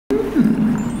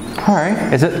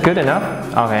Alright, is it good enough?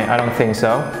 Okay, I don't think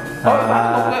so.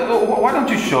 Why don't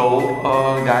you show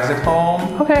guys at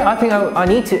home? Okay, I think I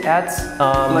need to add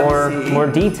more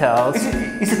details.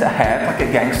 Is it a hat, like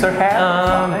a gangster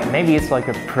hat? Maybe it's like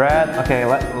a bread. Okay,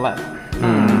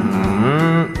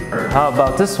 How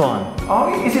about this one?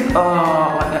 Oh, is it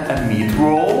like a meat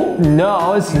roll?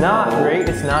 No, it's not, Rick.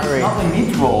 It's not, Rick. It's not a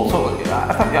meat roll. So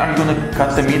I thought, are you gonna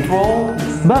cut the meat roll?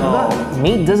 But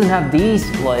meat doesn't have these,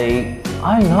 like,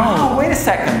 I know. Oh, wait a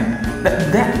second.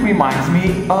 That reminds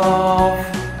me of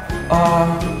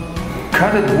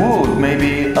cutted wood,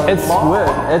 maybe. It's wood.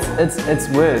 It's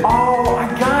wood. Oh, I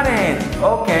got it.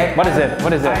 Okay. What is it?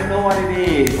 What is it? I know what it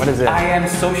is. What is it? I am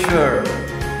so sure.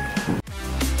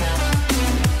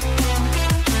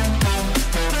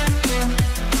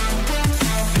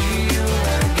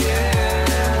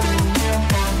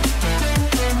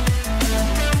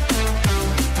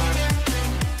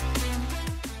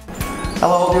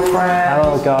 Hello, dear friends.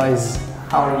 Hello, guys.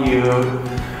 How are you?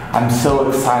 I'm so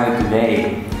excited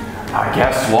today.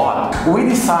 Guess what? We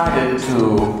decided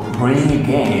to bring a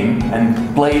game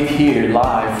and play it here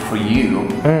live for you.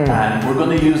 And we're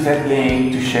going to use that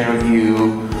game to share with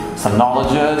you some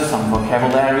knowledge, some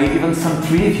vocabulary, even some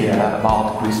trivia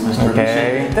about Christmas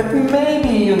tradition that maybe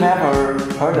you never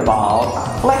heard about.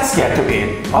 Let's get to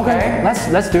it. Okay,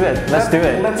 let's do it. Let's do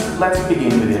it. Let's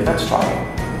begin with it. Let's try it.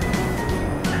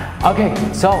 Okay,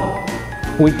 so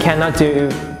we cannot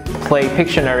play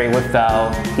Pictionary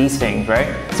without these things,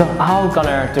 right? So I'm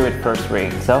gonna do it first,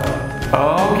 Rick. So,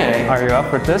 okay. Are you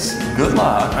up for this? Good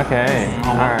luck. Okay.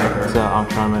 Alright, so I'll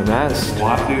try my best.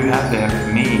 What do you have there for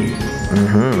me?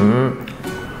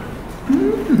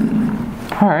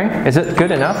 Alright, is it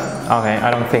good enough? Okay, I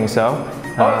don't think so.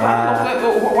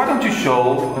 Why don't you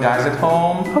show guys at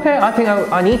home? Okay, I think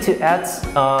I need to add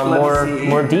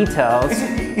more details.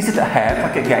 Is it a hat,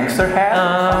 like a gangster hat?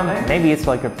 Maybe it's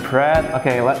like a bread.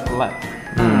 Okay, Alright.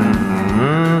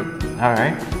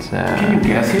 Can you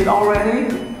guess it already?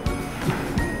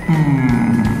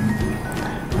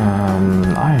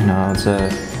 I don't know. It's a.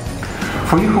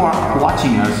 For you who are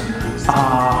watching us,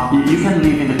 you can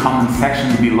leave in the comment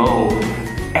section below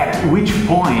at which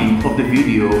point of the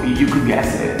video you could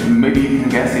guess it. Maybe you can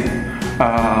guess it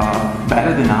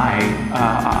better than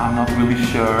I'm not really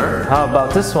sure. How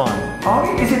about this one?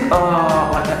 Oh, is it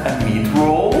like a meat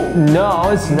roll? No,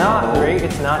 it's not, Rick.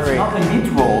 It's not, Rick. It's not a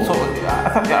meat roll. So I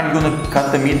thought, are you gonna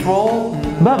cut the meat roll?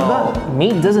 But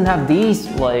meat doesn't have these,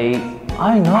 like,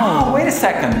 I know. Oh, wait a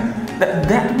second.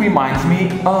 That reminds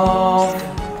me of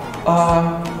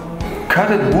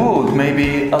cutted wood,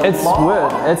 maybe it's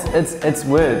wood. It's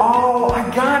wood. Oh, I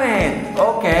got it.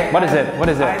 Okay. What is it? What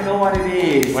is it? I know what it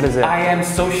is. What is it? I am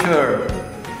so sure.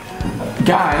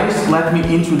 Guys, let me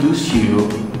introduce you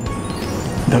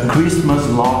the Christmas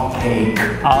log cake.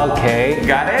 Okay.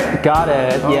 Got it? Got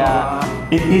it. Yeah.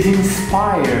 It is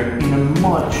inspired in a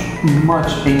much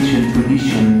ancient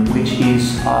tradition, which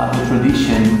is the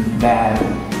tradition that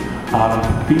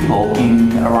people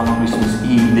around Christmas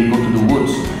Eve, they go to the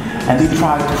woods and they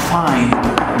try to find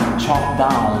and chop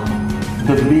down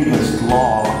the biggest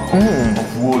log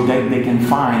of wood that they can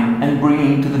find and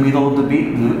bring to the middle of the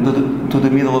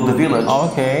village.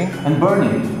 Okay. And burn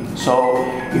it. So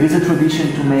it is a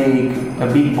tradition to make a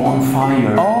big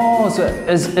bonfire. Oh, so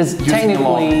it's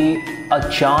technically a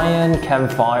giant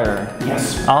campfire.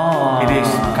 Yes. Oh. It is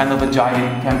kind of a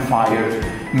giant campfire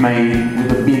made with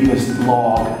the biggest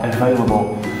log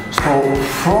available. So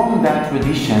from that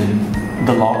tradition,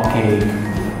 the log cake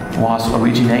was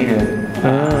originated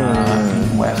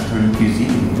in Western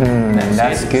cuisine.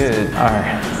 That's good.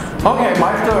 Alright. Okay,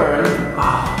 my turn.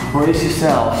 Brace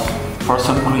yourself for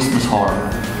some Christmas horror.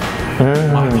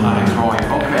 My time is going.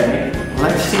 Okay,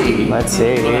 let's see. Let's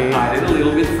see. I'm gonna hide it a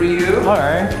little bit for you.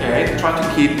 Alright. Okay, try to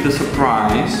keep the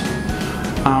surprise.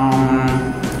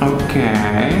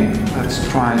 Okay, let's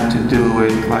try to do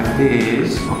it like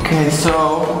this. Okay,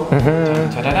 so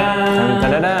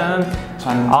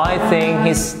I think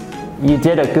you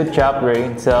did a good job,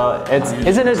 Ray. So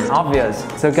isn't it obvious?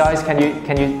 So guys, can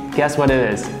you guess what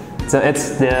it is? So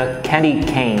it's the candy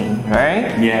cane,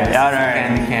 right? Yes. Alright.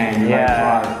 Candy cane.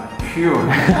 Yeah. Pure.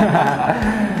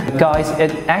 Guys,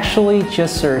 it actually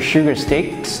just are sugar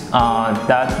sticks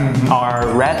that are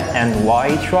red and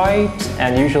white stripes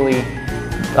and usually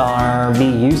are be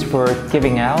used for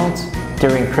giving out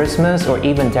during Christmas or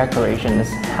even decorations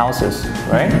houses,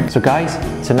 right? So guys,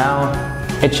 so now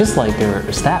it's just like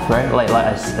a staff, right? Like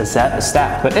a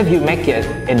staff. But if you make it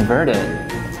inverted,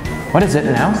 what is it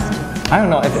now? I don't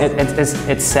know if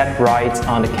it's set right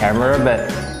on the camera, but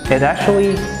it's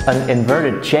actually an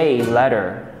inverted J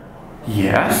letter.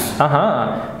 Yes.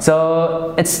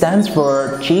 So it stands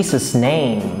for Jesus'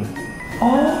 name.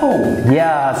 Oh.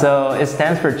 Yeah, so it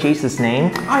stands for Jesus'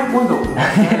 name. I wonder.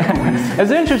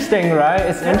 It's interesting, right?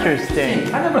 It's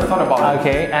interesting. I never thought about it.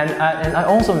 Okay, and I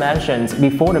also mentioned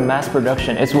before the mass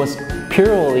production, it was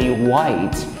purely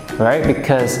white, right?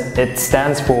 Because it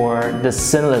stands for the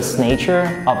sinless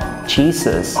nature of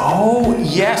Jesus. Oh,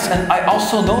 yes, and I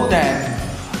also know that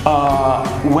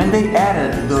when they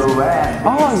added the red.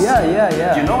 Oh,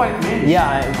 yeah. You know what it means?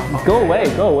 Yeah, go away.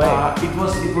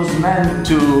 It was meant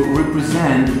to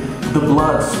represent the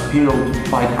blood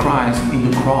spilled by Christ in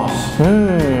the cross.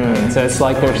 So it's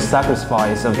like their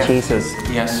sacrifice of Jesus.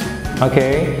 Yes.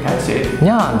 Okay. That's it.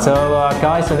 Yeah, so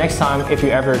guys, the next time if you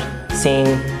ever seen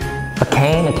a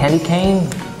candy cane,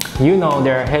 you know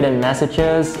there are hidden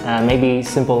messages and maybe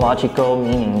symbological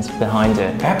meanings behind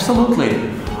it.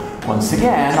 Absolutely. Once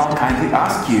again, I'll kindly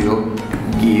ask you,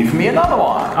 give me another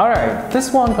one. Alright,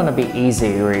 this one's gonna be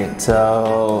easy, right?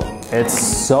 So it's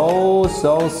so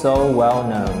well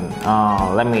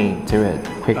known. Let me do it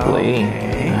quickly.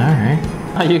 Okay.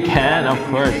 Alright. You can, of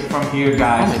course. From here,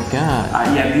 guys. Oh my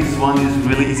god. Yeah, this one is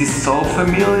really easy, so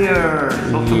familiar.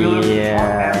 So familiar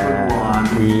for everyone.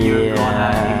 You're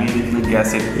gonna immediately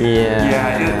guess it.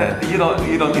 Yeah, you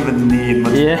don't even need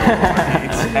much.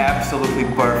 It's absolutely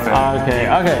perfect. Okay.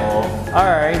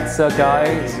 Alright, so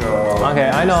guys. Okay,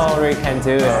 I know we can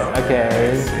do it. Okay.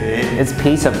 It's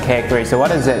piece of cake, right? So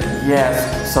what is it?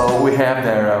 Yes, so we have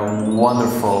there a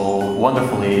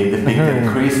wonderfully depicted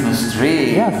Christmas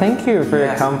tree. Yeah, thank you for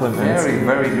your compliments.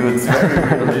 Very good.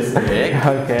 Very realistic.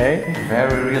 Okay.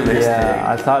 Very realistic. Yeah,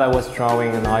 I thought I was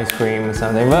drawing an ice cream or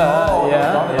something, but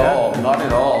not at all.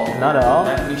 Not at all?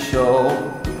 Let me show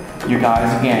you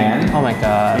guys again. Oh my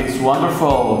god. It's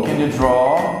wonderful. Can you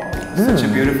draw such a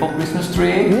beautiful Christmas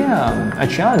tree? Yeah, I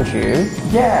challenge you.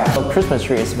 Yeah. The Christmas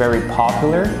tree is very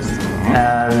popular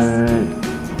and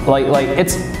like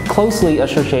it's closely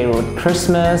associated with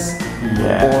Christmas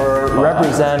or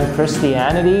represent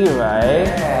Christianity, right?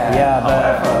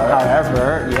 But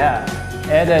however,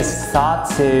 it is thought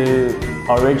to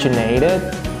originated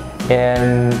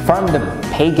from the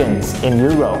pagans in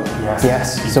Europe.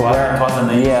 Yes. So it was an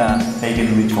ancient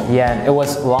pagan ritual. Yeah, it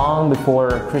was long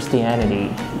before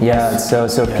Christianity.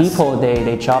 So people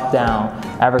they chopped down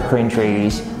evergreen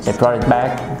trees. They brought it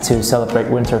back to celebrate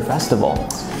winter festival.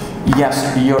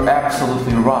 Yes, you're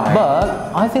absolutely right.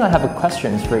 But I think I have a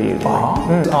questions for you.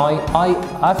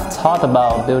 I've thought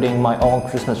about building my own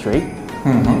Christmas tree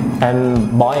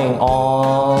and buying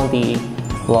all the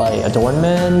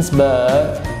adornments,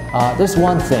 but there's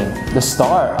one thing: the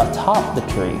star atop the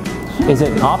tree. Is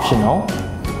it optional?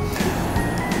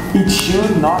 It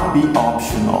should not be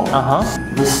optional.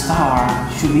 The star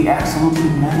should be absolutely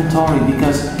mandatory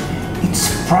because it's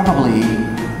probably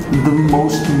the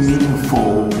most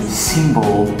meaningful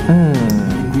symbol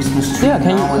in Christmas tree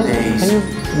nowadays.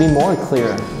 Can you be more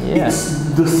clear?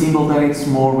 It's the symbol that it's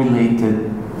more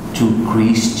related to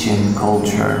Christian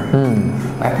culture.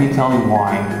 Let me tell you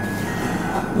why.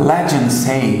 Legend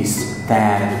says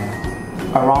that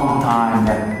around the time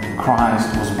that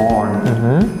Christ was born,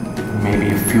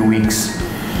 maybe a few weeks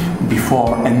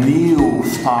before, a new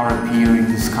star appeared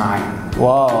in the sky.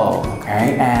 Whoa.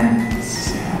 Okay, and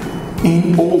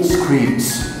in old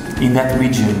scripts in that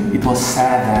region, it was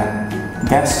said that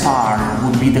that star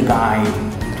would be the guide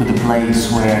to the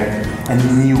place where a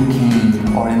new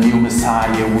king or a new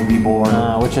messiah would be born.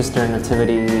 Which is their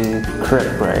nativity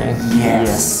crib, right?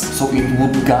 Yes. So it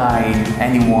would guide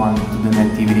anyone to the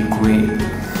nativity crib.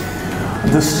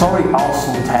 The story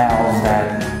also tells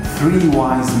that 3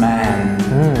 wise men,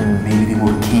 maybe they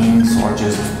were kings or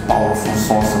just powerful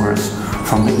sorcerers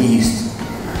from the east,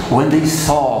 when they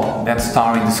saw that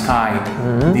star in the sky,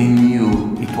 they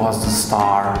knew it was the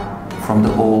star from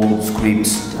the old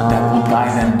scripts that would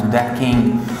guide them to that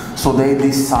king. So they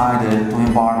decided to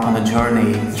embark on a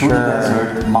journey through the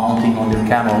desert, mounting on their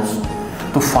camels,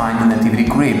 to find the nativity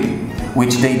crib,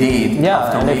 which they did.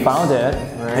 After and weeks. they found it.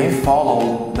 Right? They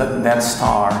followed that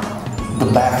star, the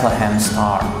Bethlehem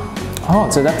star. Oh,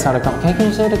 so that's how to come. Can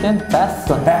you say it again?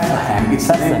 Bethlehem. It's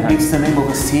the name of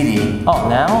a city. Oh,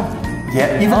 now?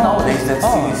 Yeah, even nowadays that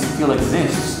city still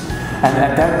exists. And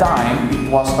at that time, it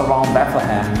was around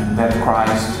Bethlehem that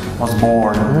Christ was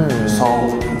born.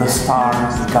 So the star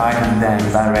guided them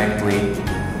directly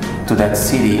to that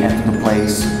city and to the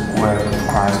place where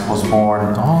Christ was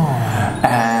born.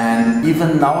 And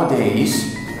even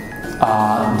nowadays,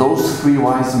 those 3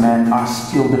 wise men are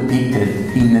still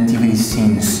depicted in nativity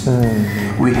scenes.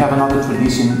 We have another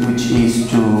tradition which is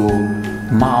to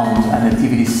mount a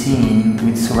nativity scene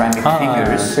with ceramic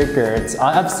figures. Figures.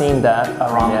 I've seen that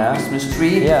Around the Christmas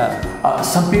tree. Yeah.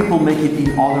 Some people make it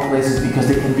in other places because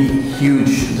they can be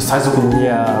huge, the size of a room.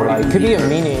 Yeah, or like even could be a bigger.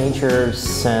 miniature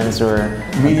sense or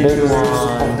Miniatures a big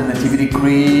of one. the nativity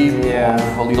crib, Yeah.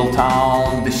 of a little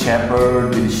town, the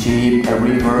shepherd with the sheep, a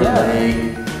river, Yeah.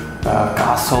 lake,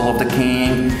 castle of the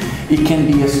king. It can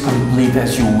be as complete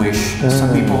as you wish.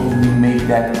 Some people make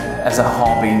that as a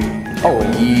hobby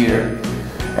every year.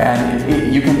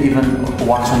 And you can even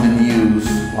watch on the news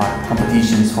like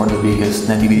competitions for the biggest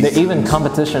nativity. There are even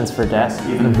competitions for that.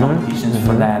 Even competitions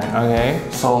for that. Okay.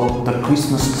 So the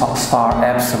Christmas star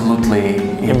absolutely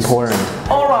is Important.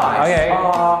 All right. Okay.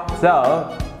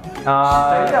 So,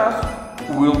 Stay with us.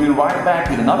 We'll be right back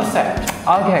with another set.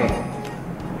 okay.